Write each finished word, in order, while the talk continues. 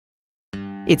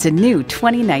It's a new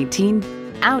 2019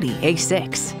 Audi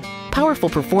A6. Powerful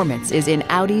performance is in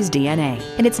Audi's DNA,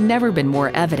 and it's never been more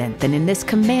evident than in this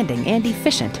commanding and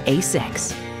efficient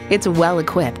A6. It's well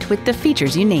equipped with the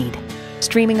features you need: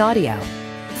 streaming audio,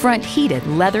 front heated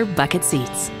leather bucket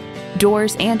seats,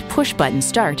 doors and push-button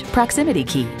start proximity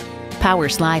key, power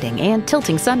sliding and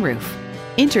tilting sunroof,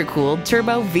 intercooled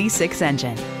turbo V6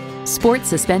 engine, sport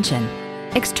suspension,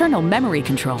 external memory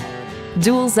control,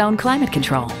 dual zone climate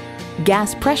control,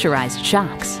 gas pressurized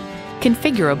shocks,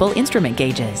 configurable instrument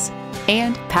gauges,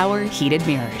 and power heated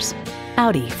mirrors.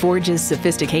 Audi forges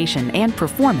sophistication and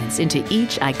performance into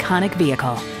each iconic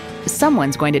vehicle.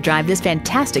 Someone's going to drive this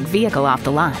fantastic vehicle off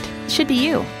the lot. Should be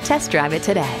you. Test drive it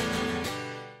today.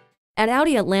 At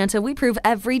Audi Atlanta, we prove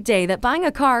every day that buying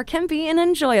a car can be an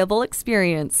enjoyable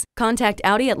experience. Contact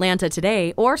Audi Atlanta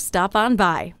today or stop on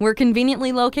by. We're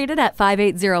conveniently located at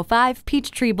 5805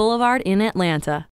 Peachtree Boulevard in Atlanta.